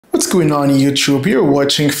going on YouTube? You're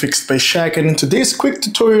watching Fixed by Shaq, and in today's quick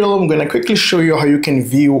tutorial I'm gonna quickly show you how you can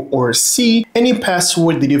view or see any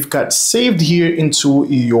password that you've got saved here into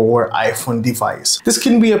your iPhone device. This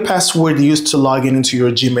can be a password used to log in into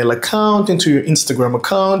your Gmail account, into your Instagram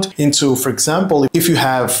account, into, for example, if you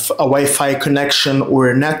have a Wi-Fi connection or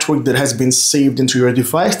a network that has been saved into your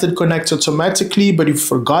device that connects automatically, but you've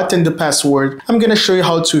forgotten the password. I'm gonna show you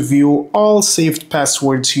how to view all saved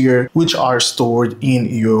passwords here which are stored in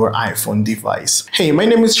your iPhone device. Hey, my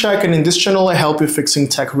name is Shaq, and in this channel I help you fixing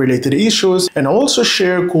tech related issues, and I also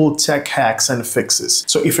share cool tech hacks and fixes.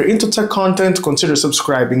 So if you're into tech content, consider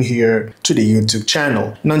subscribing here to the YouTube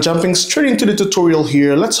channel. Now jumping straight into the tutorial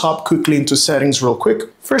here, let's hop quickly into settings real quick.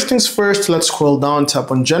 First things first, let's scroll down,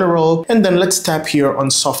 tap on general, and then let's tap here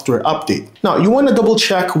on software update. Now you want to double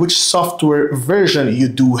check which software version you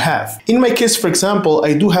do have. In my case, for example,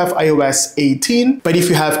 I do have iOS 18, but if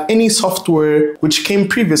you have any software which came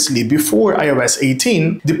previously before iOS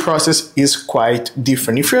 18, the process is quite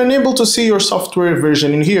different. If you're unable to see your software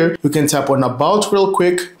version in here, you can tap on about real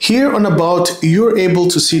quick. Here on about, you're able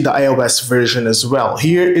to see the iOS version as well.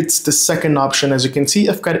 Here it's the second option. As you can see,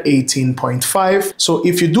 I've got 18.5. So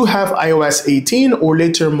if you do have iOS 18 or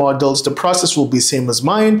later models, the process will be same as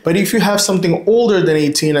mine. But if you have something older than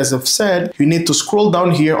 18, as I've said, you need to scroll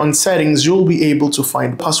down here on settings. You'll be able to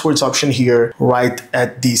find passwords option here right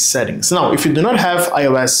at these settings. Now, if you do not have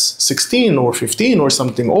iOS 16 or 15 or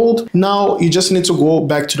something old, now you just need to go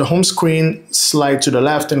back to the home screen, slide to the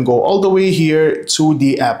left and go all the way here to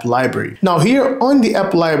the app library. Now here on the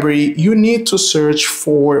app library, you need to search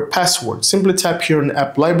for password. Simply tap here on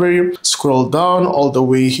app library, scroll down all the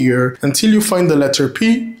way here until you find the letter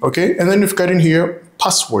P, okay? And then you've got in here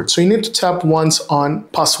password. So you need to tap once on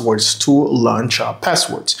passwords to launch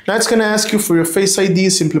passwords. Now it's going to ask you for your Face ID.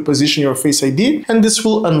 Simply position your Face ID and this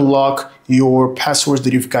will unlock your passwords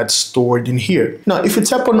that you've got stored in here. Now if you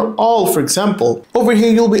tap on all, for example, over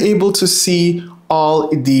here you'll be able to see all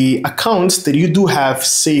the accounts that you do have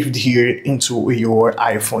saved here into your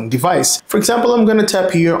iPhone device. For example, I'm gonna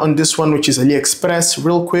tap here on this one, which is AliExpress,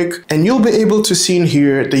 real quick, and you'll be able to see in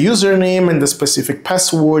here the username and the specific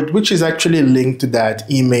password, which is actually linked to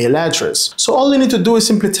that email address. So all you need to do is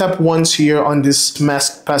simply tap once here on this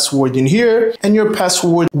masked password in here, and your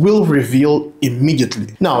password will reveal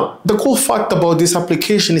immediately. Now, the cool fact about this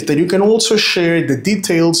application is that you can also share the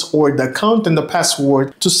details or the account and the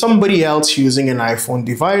password to somebody else using an iPhone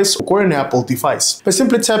device or an Apple device by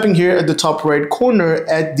simply tapping here at the top right corner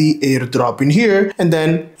at the airdrop in here, and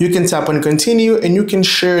then you can tap on continue and you can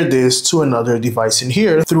share this to another device in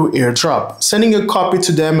here through airdrop, sending a copy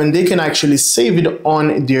to them and they can actually save it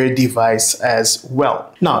on their device as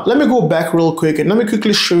well. Now let me go back real quick and let me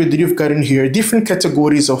quickly show you that you've got in here different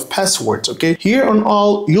categories of passwords. Okay, here on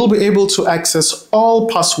all, you'll be able to access all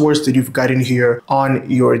passwords that you've got in here on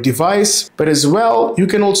your device, but as well you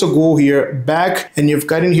can also go here back and you've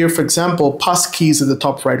got in here, for example, passkeys at the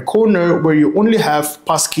top right corner where you only have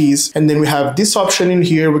passkeys, and then we have this option in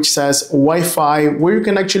here which says Wi-Fi, where you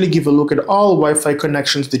can actually give a look at all Wi-Fi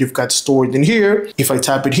connections that you've got stored in here. If I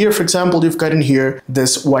tap it here, for example, you've got in here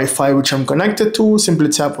this Wi-Fi which I'm connected to. Simply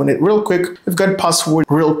tap on it real quick. I've got password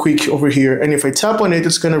real quick over here, and if I tap on it,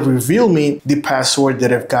 it's going to reveal me the password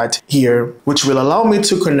that I've got here, which will allow me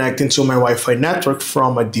to connect into my Wi-Fi network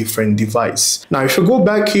from a different device. Now if you go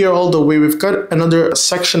back here all the way, we've got another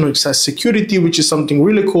section which says security, which is something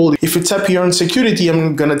really cool. If you tap here on security,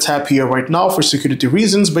 I'm gonna tap here right now for security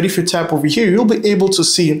reasons, but if you tap over here, you'll be able to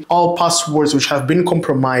see all passwords which have been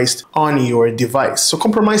compromised on your device. So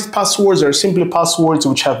compromised passwords are simply passwords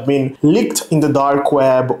which have been leaked in the dark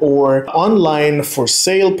web or online for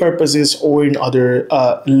sale purposes or in other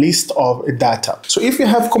list of data. So if you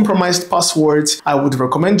have compromised passwords, I would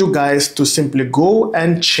recommend you guys to simply go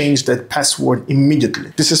and change that password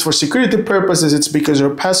immediately. This is for security purposes. It's because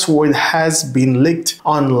your password has been leaked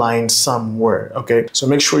online somewhere. Okay, so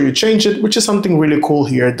make sure you change it, which is something really cool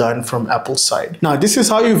here done from Apple's side. Now this is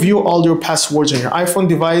how you view all your passwords on your iPhone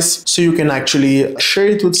device, so you can actually share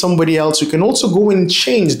it with somebody else. You can also go and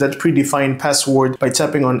change that predefined password by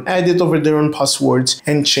tapping on edit over there on passwords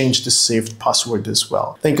and change the saved password as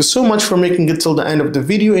well. Thank you so much for making it till the end of the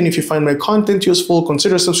video, and if you find my content useful,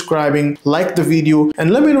 consider subscribing, like the video,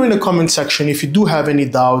 and let me know in the comment section if you do have any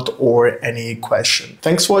doubt or any question.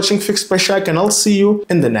 Thanks for watching Fixed by Shaq, and I'll see you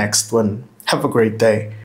in the next one. Have a great day.